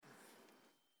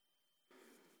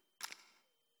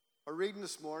Our reading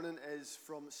this morning is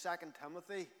from 2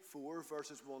 Timothy 4,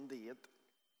 verses 1 to 8.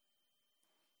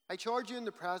 I charge you in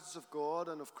the presence of God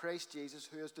and of Christ Jesus,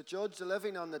 who is to judge the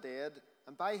living and the dead,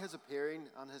 and by his appearing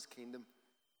and his kingdom.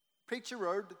 Preach your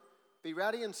word, be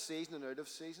ready in season and out of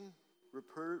season,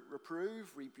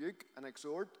 reprove, rebuke, and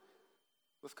exhort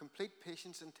with complete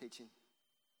patience and teaching.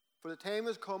 For the time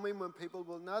is coming when people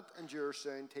will not endure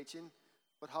sound teaching,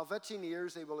 but have itching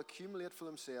ears they will accumulate for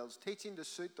themselves, teaching to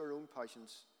suit their own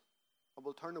passions, and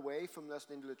will turn away from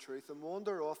listening to the truth and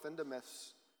wander off into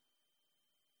myths.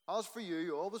 As for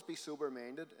you, always be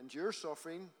sober-minded, endure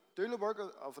suffering, do the work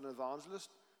of an evangelist,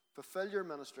 fulfill your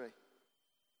ministry.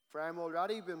 For I am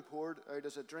already been poured out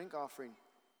as a drink offering,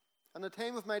 and the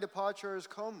time of my departure has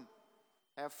come.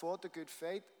 I have fought the good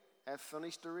fight, I have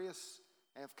finished the race,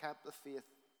 I have kept the faith.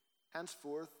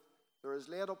 Henceforth there is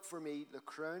laid up for me the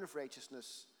crown of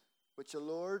righteousness, which the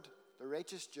Lord, the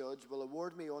righteous judge, will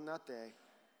award me on that day,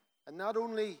 and not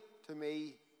only to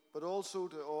me, but also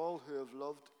to all who have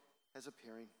loved his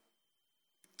appearing.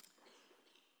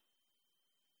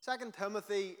 2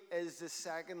 Timothy is the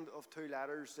second of two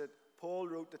letters that Paul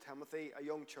wrote to Timothy, a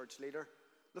young church leader.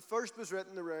 The first was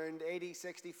written around AD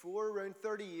 64, around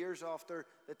 30 years after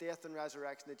the death and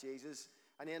resurrection of Jesus.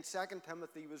 And then 2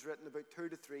 Timothy was written about 2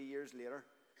 to 3 years later.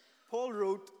 Paul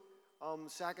wrote 2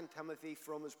 Timothy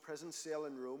from his prison cell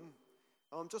in Rome,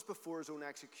 just before his own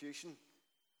execution.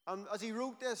 As he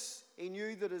wrote this, he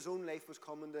knew that his own life was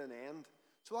coming to an end.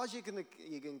 So as you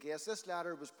can guess, this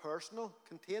letter was personal,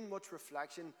 contained much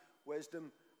reflection,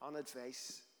 wisdom, and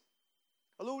advice.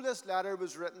 Although this letter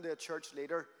was written to a church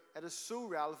leader, it is so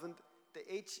relevant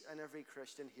to each and every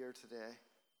Christian here today.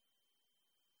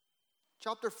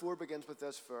 Chapter 4 begins with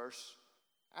this verse.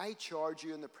 I charge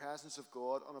you in the presence of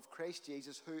God and of Christ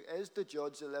Jesus, who is to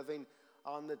judge the living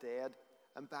and the dead,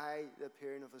 and by the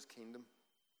appearing of his kingdom.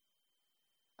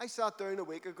 I sat down a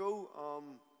week ago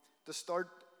to start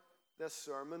this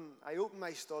sermon. I opened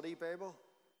my study Bible,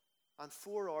 and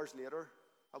 4 hours later,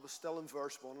 I was still in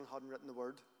verse 1 and hadn't written the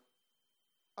word.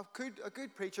 A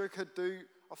good preacher could do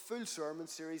a full sermon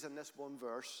series in this one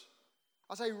verse.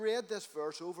 As I read this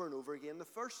verse over and over again, the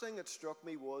first thing that struck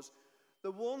me was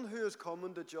the one who is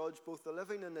coming to judge both the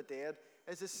living and the dead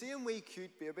is the same wee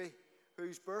cute baby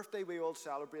whose birthday we all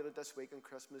celebrated this week on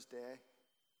Christmas Day.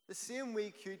 The same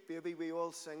wee cute baby we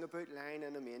all sing about lying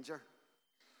in a manger.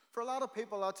 For a lot of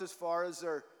people, that's as far as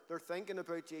their thinking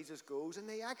about Jesus goes, and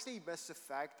they actually miss the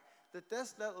fact that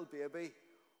this little baby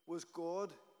was God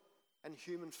in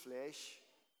human flesh,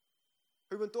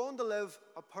 who went on to live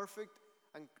a perfect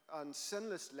and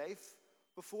sinless life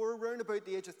before around about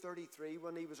the age of 33,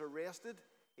 when he was arrested,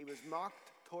 he was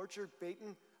mocked, tortured,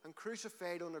 beaten, and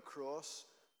crucified on a cross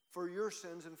for your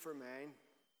sins and for mine.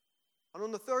 And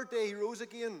on the third day he rose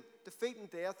again, defeating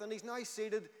death, and he's now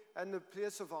seated in the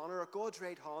place of honour at God's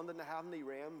right hand in the heavenly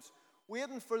realms,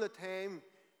 waiting for the time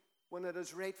when it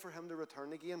is right for him to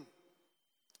return again.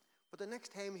 But the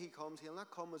next time he comes, he'll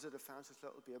not come as a defenceless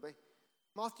little baby.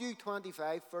 Matthew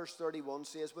 25, verse 31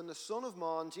 says, when the Son of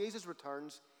Man, Jesus,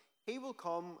 returns, he will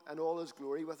come in all his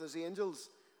glory with his angels,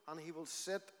 and he will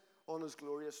sit on his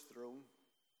glorious throne.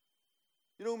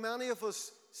 You know, many of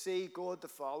us see God the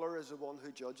Father as the one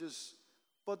who judges.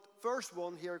 But verse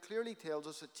 1 here clearly tells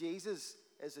us that Jesus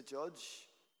is a judge.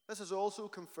 This is also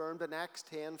confirmed in Acts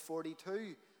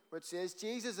 10:42, where it says,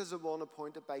 Jesus is the one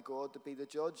appointed by God to be the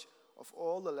judge of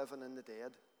all the living and the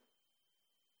dead.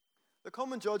 The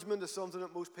coming judgment is something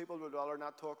that most people would rather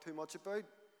not talk too much about.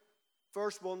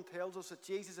 Verse 1 tells us that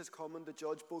Jesus is coming to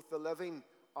judge both the living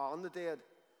and the dead.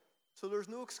 So there's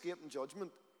no escaping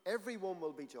judgment. Everyone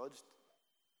will be judged.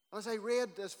 And as I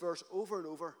read this verse over and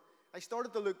over, I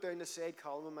started to look down the side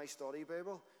column in my study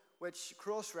Bible, which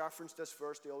cross-referenced this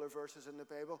verse to other verses in the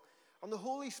Bible. And the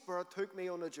Holy Spirit took me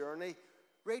on a journey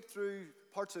right through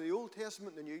parts of the Old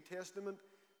Testament and the New Testament,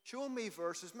 showing me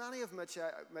verses, many of which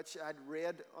I'd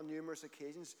read on numerous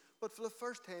occasions, but for the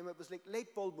first time it was like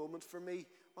light bulb moments for me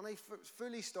when I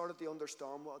fully started to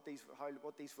understand what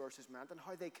these verses meant and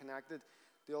how they connected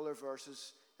the other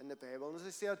verses in the Bible. And as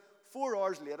I said, 4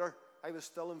 hours later, I was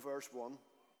still in verse 1.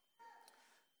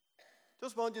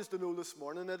 Just want you to know this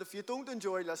morning that if you don't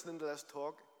enjoy listening to this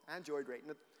talk, I enjoyed writing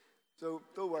it, so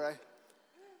don't worry.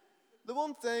 The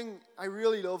one thing I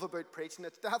really love about preaching,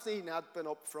 it's definitely not been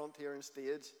up front here on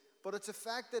stage, but it's the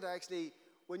fact that actually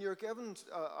when you're given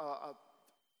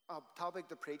a topic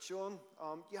to preach on,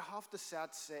 you have to set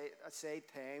aside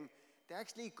time to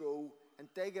actually go and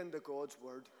dig into God's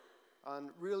Word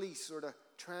and really sort of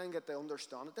try and get to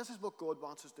understand it. This is what God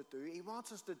wants us to do. He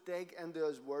wants us to dig into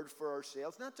His Word for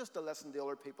ourselves, not just to listen to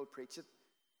other people preach it.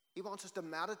 He wants us to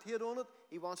meditate on it.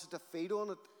 He wants us to feed on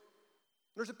it.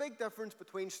 There's a big difference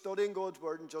between studying God's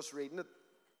Word and just reading it.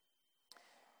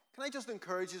 Can I just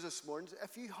encourage you this morning,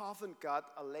 if you haven't got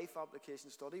a Life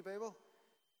Application Study Bible,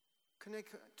 can I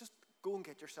just go and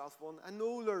get yourself one? I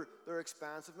know they're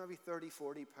expensive, maybe £30,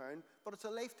 £40, but it's a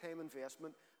lifetime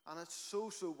investment, and it's so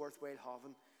worthwhile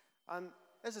having. And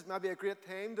this is maybe a great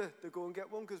time to go and get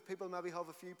one, because people maybe have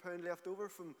a few pound left over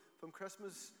from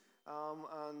Christmas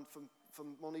and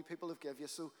from money people have given you.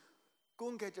 So go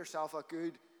and get yourself a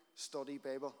good study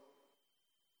Bible.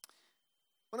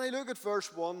 When I look at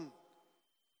verse 1,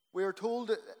 we are told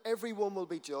that everyone will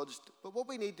be judged. But what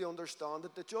we need to understand is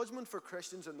that the judgment for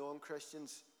Christians and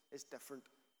non-Christians is different.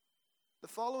 The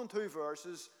following two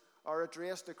verses are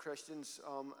addressed to Christians,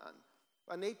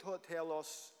 and they tell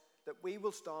us that we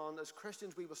will stand, as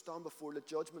Christians, we will stand before the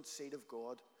judgment seat of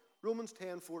God. Romans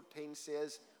 10:14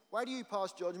 says, "Why do you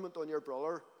pass judgment on your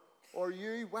brother? Or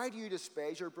you, why do you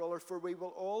despise your brother? For we will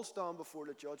all stand before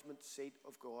the judgment seat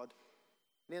of God."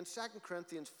 And then 2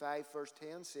 Corinthians 5 verse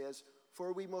 10 says,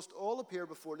 "For we must all appear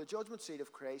before the judgment seat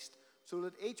of Christ, so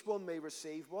that each one may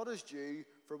receive what is due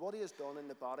for what he has done in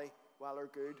the body, whether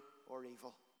good or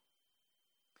evil."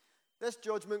 This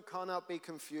judgment cannot be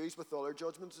confused with other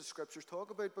judgments the Scriptures talk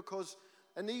about, because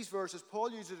in these verses,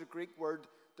 Paul uses a Greek word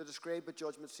to describe the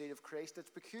judgment seat of Christ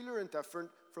that's peculiar and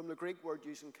different from the Greek word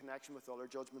used in connection with other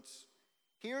judgments.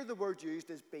 Here, the word used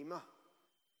is bema.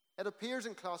 It appears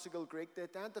in classical Greek to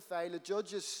identify the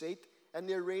judge's seat in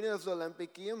the arena of the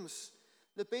Olympic Games.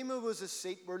 The bema was a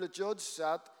seat where the judge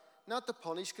sat, not to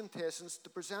punish contestants, to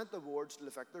present awards to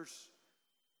the victors.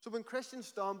 So when Christians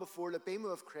stand before the bema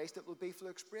of Christ, it will be for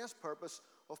the express purpose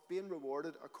of being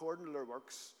rewarded according to their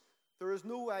works. There is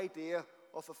no idea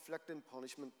of inflicting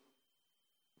punishment.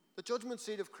 The judgment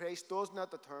seat of Christ does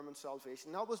not determine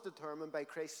salvation. That was determined by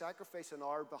Christ's sacrifice on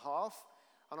our behalf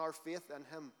and our faith in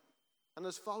him. And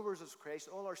as followers of Christ,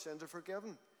 all our sins are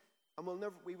forgiven. And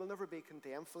we will never be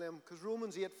condemned for them. Because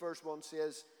Romans 8 verse 1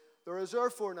 says, "There is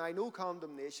therefore now no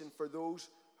condemnation for those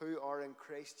who are in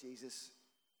Christ Jesus."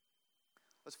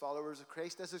 As followers of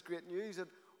Christ, this is great news, that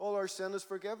all our sin is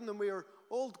forgiven and we are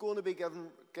all going to be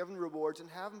given rewards in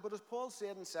heaven. But as Paul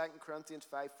said in 2 Corinthians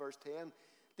 5 verse 10,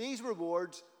 these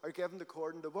rewards are given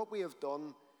according to what we have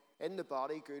done in the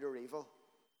body, good or evil.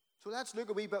 So let's look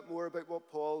a wee bit more about what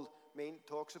Paul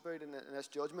talks about in this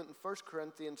judgment in 1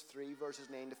 Corinthians 3 verses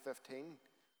 9 to 15.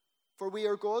 "For we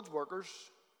are God's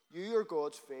workers, you are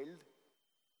God's field,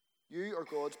 you are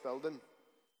God's building.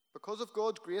 Because of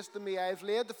God's grace to me, I have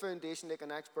laid the foundation like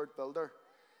an expert builder.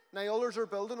 Now others are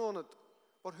building on it.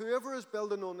 But whoever is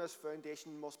building on this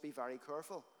foundation must be very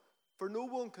careful. For no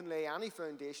one can lay any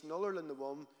foundation other than the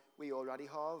one we already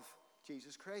have,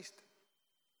 Jesus Christ.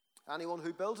 Anyone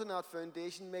who builds on that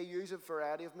foundation may use a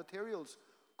variety of materials: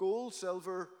 gold,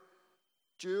 silver,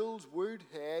 jewels, wood,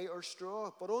 hay, or straw.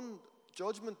 But on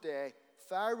Judgment Day,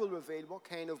 fire will reveal what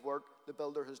kind of work the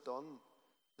builder has done.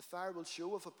 The fire will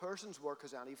show if a person's work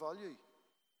has any value.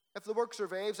 If the work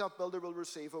survives, that builder will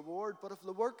receive a reward. But if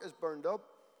the work is burned up,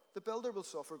 the builder will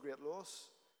suffer great loss.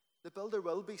 The builder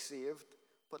will be saved,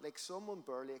 but like someone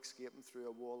barely escaping through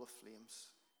a wall of flames."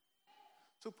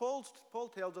 So Paul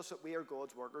tells us that we are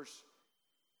God's workers.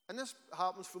 And this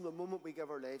happens from the moment we give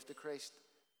our lives to Christ.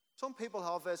 Some people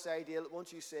have this idea that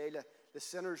once you say the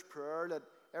sinner's prayer, that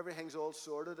everything's all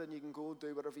sorted and you can go and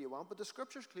do whatever you want. But the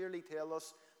Scriptures clearly tell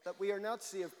us that we are not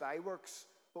saved by works,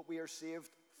 but we are saved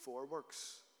for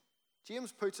works.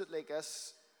 James puts it like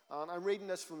this, and I'm reading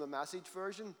this from the Message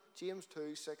version, James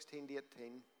 2, 16 to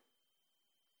 18.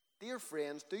 "Dear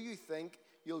friends, do you think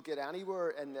you'll get anywhere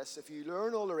in this if you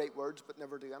learn all the right words but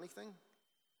never do anything?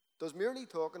 Does merely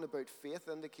talking about faith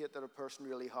indicate that a person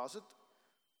really has it?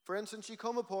 For instance, you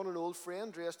come upon an old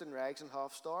friend dressed in rags and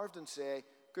half-starved and say,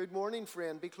 'Good morning,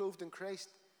 friend, be clothed in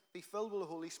Christ, be filled with the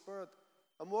Holy Spirit,'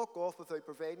 and walk off without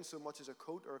providing so much as a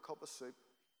coat or a cup of soup.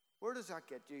 Where does that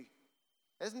get you?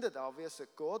 Isn't it obvious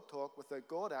that God talk without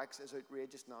God acts is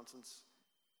outrageous nonsense?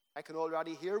 I can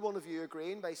already hear one of you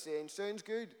agreeing by saying, 'Sounds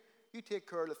good. You take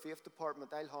care of the faith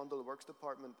department, I'll handle the works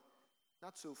department.'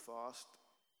 Not so fast.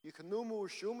 You can no more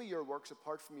show me your works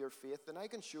apart from your faith than I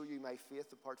can show you my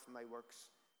faith apart from my works.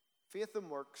 Faith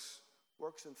and works,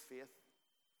 works and faith,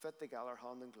 fit together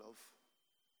hand in glove."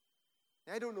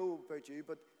 Now, I don't know about you,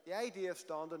 but the idea of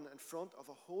standing in front of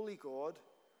a holy God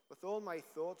with all my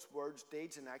thoughts, words,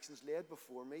 deeds, and actions laid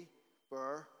before me,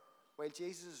 bare, while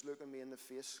Jesus is looking me in the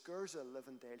face, scares a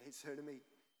living daylights out of me.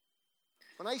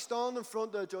 When I stand in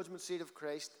front of the judgment seat of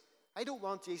Christ, I don't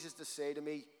want Jesus to say to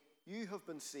me, "You have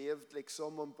been saved," like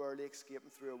someone barely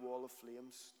escaping through a wall of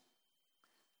flames.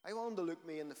 I want him to look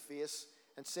me in the face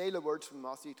and say the words from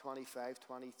Matthew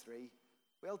 25:23.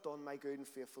 "Well done, my good and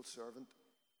faithful servant.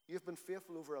 You have been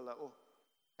faithful over a little.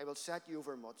 I will set you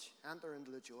over much. Enter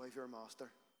into the joy of your master.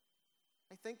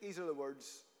 I think these are the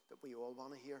words that we all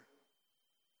want to hear.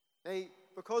 Now,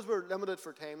 because we're limited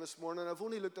for time this morning, I've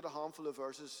only looked at a handful of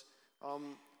verses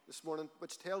this morning,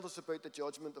 which tells us about the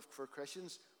judgment for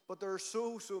Christians. But there are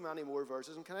so many more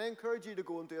verses. And can I encourage you to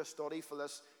go and do a study for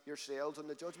this yourselves on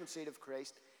the judgment seat of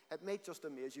Christ? It might just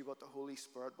amaze you what the Holy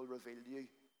Spirit will reveal to you.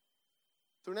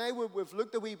 So now we've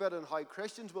looked a wee bit on how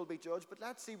Christians will be judged, but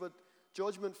let's see what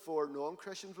judgment for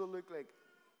non-Christians will look like.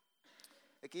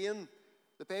 Again,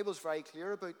 the Bible's very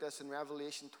clear about this in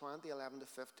Revelation 20, 11 to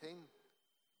 15.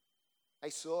 I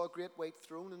saw a great white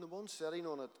throne and the one sitting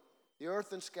on it. The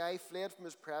earth and sky fled from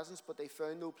his presence, but they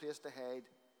found no place to hide.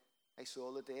 I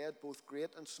saw the dead, both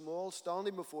great and small,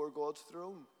 standing before God's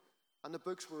throne. And the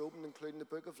books were opened, including the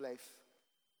book of life.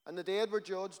 And the dead were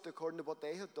judged according to what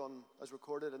they had done, as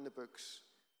recorded in the books.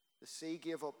 The sea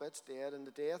gave up its dead, and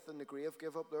the death and the grave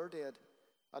gave up their dead.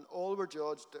 And all were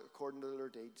judged according to their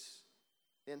deeds.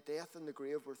 Then death and the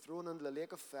grave were thrown into the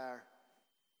lake of fire.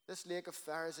 This lake of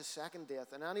fire is the second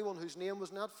death, and anyone whose name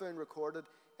was not found recorded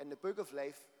in the book of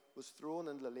life was thrown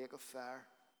into the lake of fire.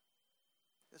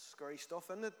 This is scary stuff,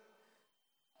 isn't it?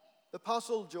 The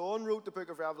Apostle John wrote the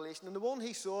book of Revelation, and the one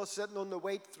he saw sitting on the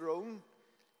white throne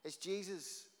is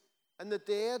Jesus. And the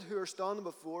dead who are standing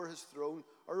before his throne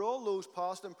are all those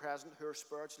past and present who are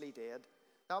spiritually dead.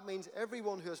 That means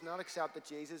everyone who has not accepted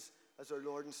Jesus as their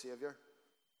Lord and Saviour.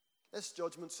 This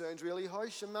judgment sounds really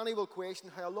harsh, and many will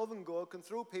question how a loving God can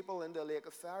throw people into a lake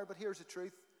of fire. But here's the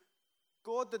truth.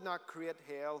 God did not create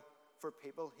hell for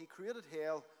people. He created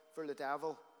hell for the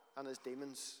devil and his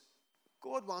demons.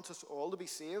 God wants us all to be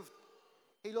saved.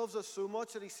 He loves us so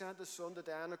much that he sent his Son to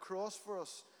die on a cross for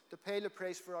us, to pay the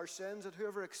price for our sins, that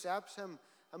whoever accepts him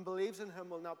and believes in him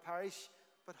will not perish,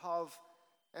 but have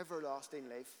everlasting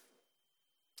life.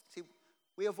 See,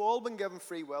 we have all been given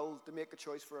free will to make a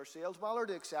choice for ourselves, whether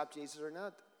to accept Jesus or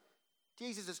not.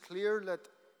 Jesus is clear that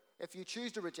if you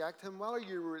choose to reject him, whether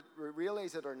you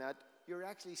realize it or not, you're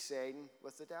actually siding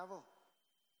with the devil.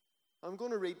 I'm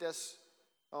going to read this.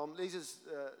 This is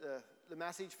the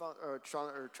Message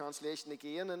translation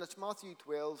again, and it's Matthew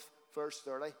 12, verse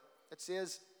 30. It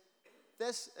says,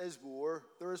 "This is war.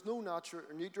 There is no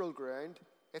neutral ground.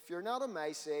 If you're not on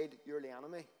my side, you're the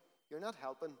enemy. You're not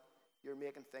helping. You're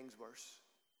making things worse."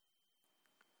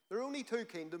 There are only two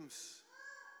kingdoms.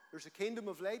 There's a kingdom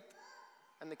of light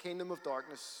and the kingdom of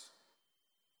darkness.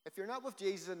 If you're not with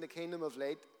Jesus in the kingdom of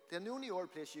light, then the only other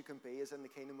place you can be is in the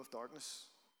kingdom of darkness.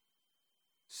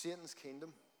 Satan's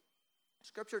kingdom.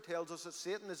 Scripture tells us that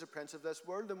Satan is the prince of this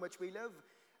world in which we live.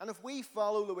 And if we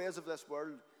follow the ways of this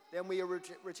world, then we are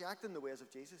rejecting the ways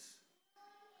of Jesus.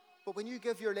 But when you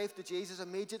give your life to Jesus,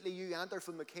 immediately you enter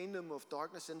from the kingdom of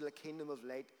darkness into the kingdom of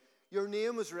light. Your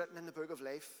name is written in the book of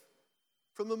life.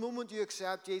 From the moment you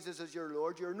accept Jesus as your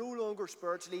Lord, you're no longer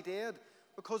spiritually dead,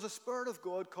 because the Spirit of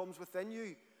God comes within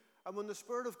you. And when the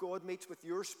Spirit of God meets with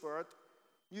your spirit,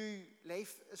 new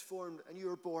life is formed and you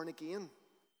are born again.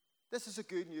 This is the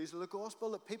good news of the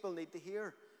gospel that people need to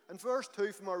hear. And verse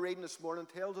 2 from our reading this morning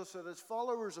tells us that as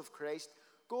followers of Christ,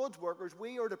 God's workers,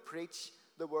 we are to preach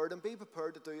the word and be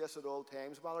prepared to do this at all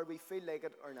times, whether we feel like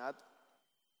it or not.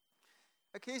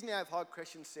 Occasionally I've had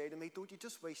Christians say to me, "Don't you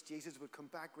just wish Jesus would come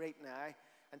back right now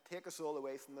and take us all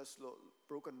away from this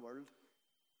broken world?"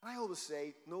 And I always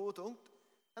say, no, I don't.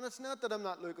 And it's not that I'm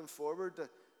not looking forward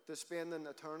to spending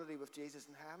eternity with Jesus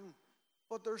in heaven.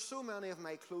 But there's so many of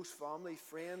my close family,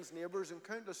 friends, neighbours, and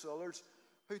countless others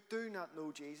who do not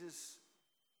know Jesus.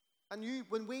 And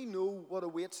when we know what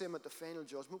awaits them at the final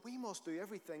judgment, we must do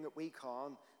everything that we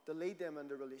can to lead them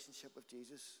into a relationship with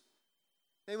Jesus.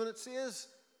 Now, when it says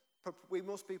we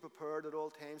must be prepared at all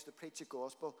times to preach the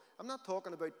gospel, I'm not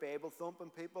talking about Bible thumping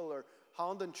people or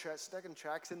sticking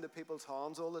tracts into people's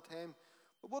hands all the time.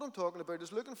 But what I'm talking about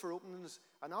is looking for openings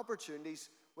and opportunities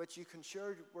where you can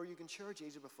share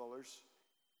Jesus with others.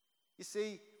 You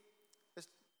see, as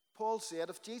Paul said,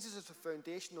 if Jesus is the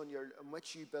foundation on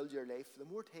which you build your life, the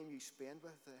more time you spend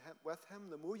with him,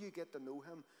 the more you get to know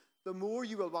him, the more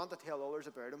you will want to tell others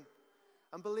about him.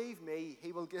 And believe me,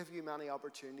 he will give you many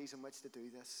opportunities in which to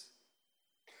do this.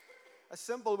 A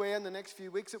simple way in the next few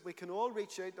weeks that we can all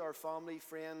reach out to our family,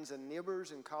 friends, and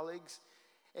neighbours and colleagues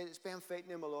is by inviting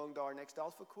them along to our next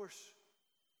Alpha course.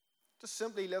 Just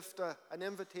simply lift an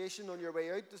invitation on your way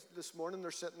out this morning.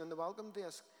 They're sitting in the welcome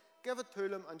desk. Give it to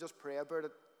them and just pray about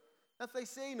it. If they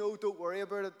say no, don't worry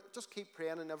about it. Just keep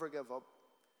praying and never give up.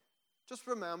 Just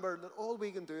remember that all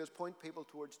we can do is point people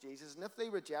towards Jesus. And if they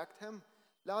reject him,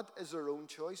 that is their own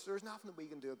choice. There's nothing that we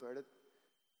can do about it.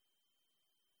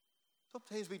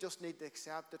 Sometimes we just need to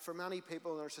accept that for many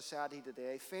people in our society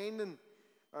today,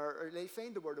 they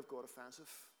find the Word of God offensive.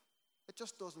 It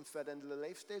just doesn't fit into the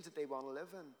lifestyles that they want to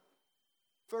live in.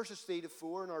 Verses 3 to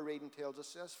 4 in our reading tells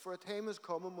us this: For a time is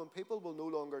coming when people will no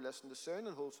longer listen to sound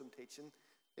and wholesome teaching.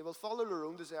 They will follow their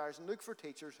own desires and look for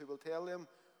teachers who will tell them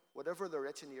whatever their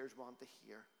itching ears want to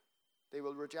hear. They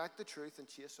will reject the truth and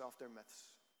chase after myths.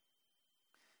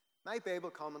 My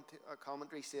Bible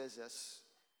commentary says this: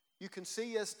 You can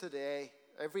see this today,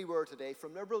 everywhere today,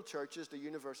 from liberal churches to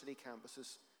university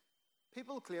campuses.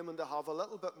 People claiming to have a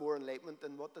little bit more enlightenment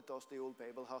than what the dusty old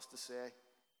Bible has to say.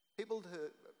 People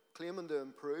claiming to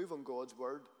improve on God's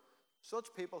word. Such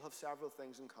people have several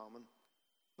things in common.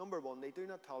 Number one, they do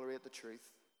not tolerate the truth.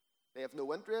 They have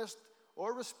no interest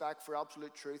or respect for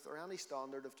absolute truth or any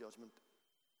standard of judgment.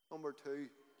 Number two,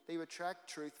 they retract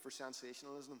truth for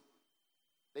sensationalism.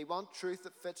 They want truth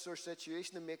that fits their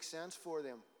situation and makes sense for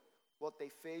them. What they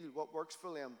feel, what works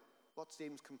for them, what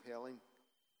seems compelling.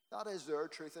 That is their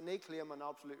truth, and they claim an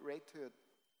absolute right to it.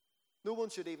 No one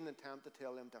should even attempt to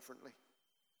tell them differently.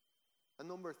 And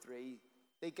number three,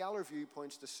 they gather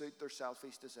viewpoints to suit their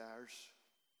selfish desires.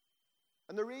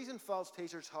 And the reason false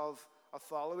teachers have a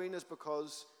following is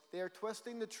because they are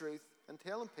twisting the truth and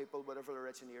telling people whatever their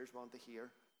itching ears want to hear.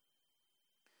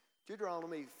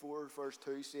 Deuteronomy 4 verse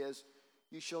 2 says,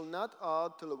 You shall not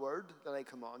add to the word that I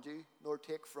command you, nor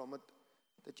take from it,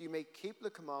 that you may keep the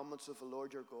commandments of the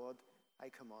Lord your God, I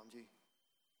command you.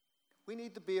 We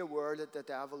need to be aware that the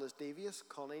devil is devious,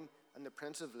 cunning, and the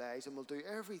prince of lies, and will do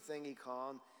everything he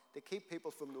can to keep people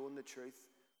from knowing the truth.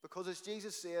 Because as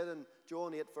Jesus said in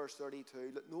John 8 verse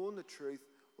 32, that knowing the truth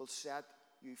will set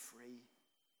you free.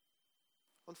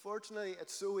 Unfortunately,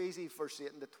 it's so easy for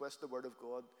Satan to twist the word of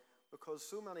God, because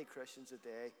so many Christians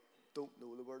today don't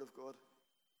know the word of God.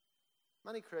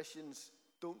 Many Christians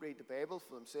don't read the Bible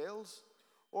for themselves,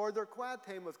 or their quiet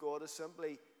time with God is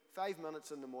simply 5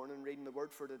 minutes in the morning reading the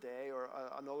word for the day, or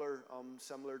another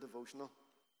similar devotional.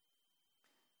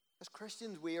 As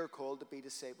Christians, we are called to be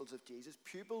disciples of Jesus,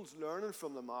 pupils learning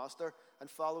from the Master and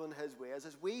following his ways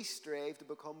as we strive to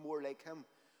become more like him,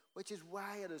 which is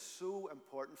why it is so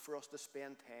important for us to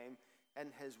spend time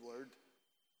in his word.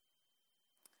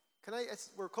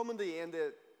 We're coming to the end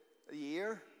of the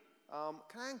year.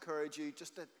 Can I encourage you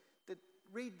just to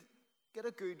read, get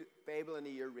a good Bible in a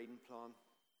year reading plan.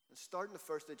 And starting the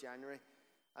 1st of January.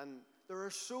 And there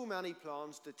are so many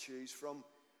plans to choose from.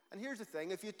 And here's the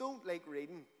thing, if you don't like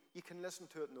reading, you can listen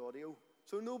to it in audio.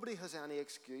 So nobody has any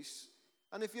excuse.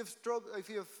 And if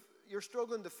you're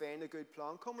struggling to find a good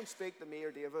plan, come and speak to me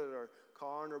or David or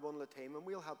Karen or one of the team, and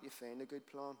we'll help you find a good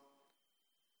plan.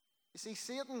 You see,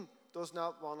 Satan does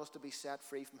not want us to be set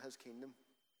free from his kingdom.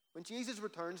 When Jesus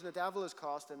returns and the devil is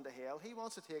cast into hell, he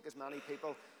wants to take as many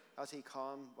people as he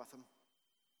can with him.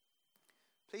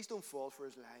 Please don't fall for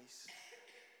his lies.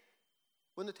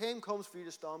 When the time comes for you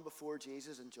to stand before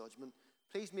Jesus in judgment,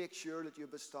 please make sure that you'll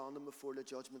be standing before the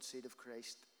judgment seat of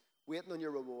Christ, waiting on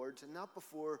your rewards, and not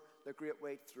before the great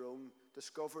white throne,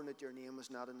 discovering that your name is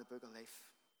not in the book of life.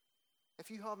 If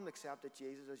you haven't accepted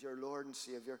Jesus as your Lord and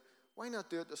Savior, why not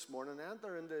do it this morning and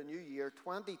enter into the new year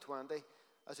 2020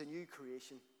 as a new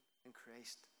creation in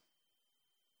Christ?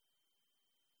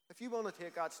 If you want to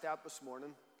take that step this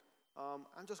morning,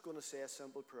 I'm just going to say a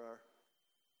simple prayer.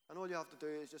 And all you have to do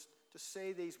is just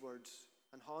say these words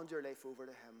and hand your life over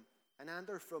to him and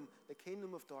enter from the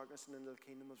kingdom of darkness and into the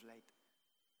kingdom of light.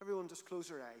 Everyone, just close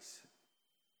your eyes.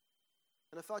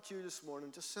 And if that's you this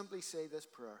morning, just simply say this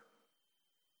prayer.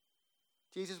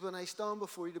 Jesus, when I stand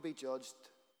before you to be judged,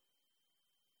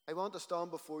 I want to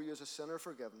stand before you as a sinner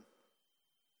forgiven.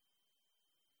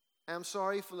 I am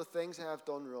sorry for the things I have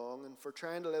done wrong and for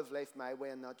trying to live life my way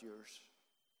and not yours.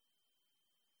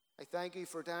 I thank you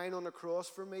for dying on the cross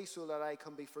for me so that I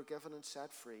can be forgiven and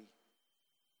set free.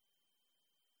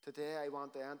 Today I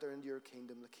want to enter into your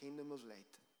kingdom, the kingdom of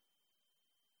light.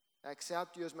 I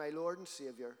accept you as my Lord and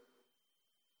Savior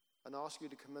and ask you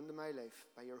to come into my life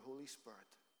by your Holy Spirit.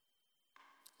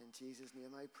 In Jesus'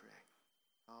 name I pray.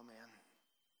 Amen.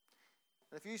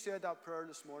 And if you said that prayer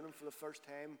this morning for the first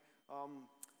time,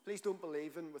 please don't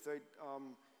believe in without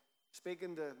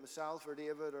speaking to myself or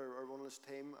David or one of his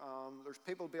team. There's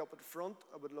people be up at the front.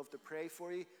 I would love to pray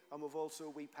for you. And we've also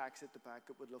wee packs at the back.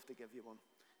 I would love to give you one.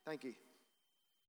 Thank you.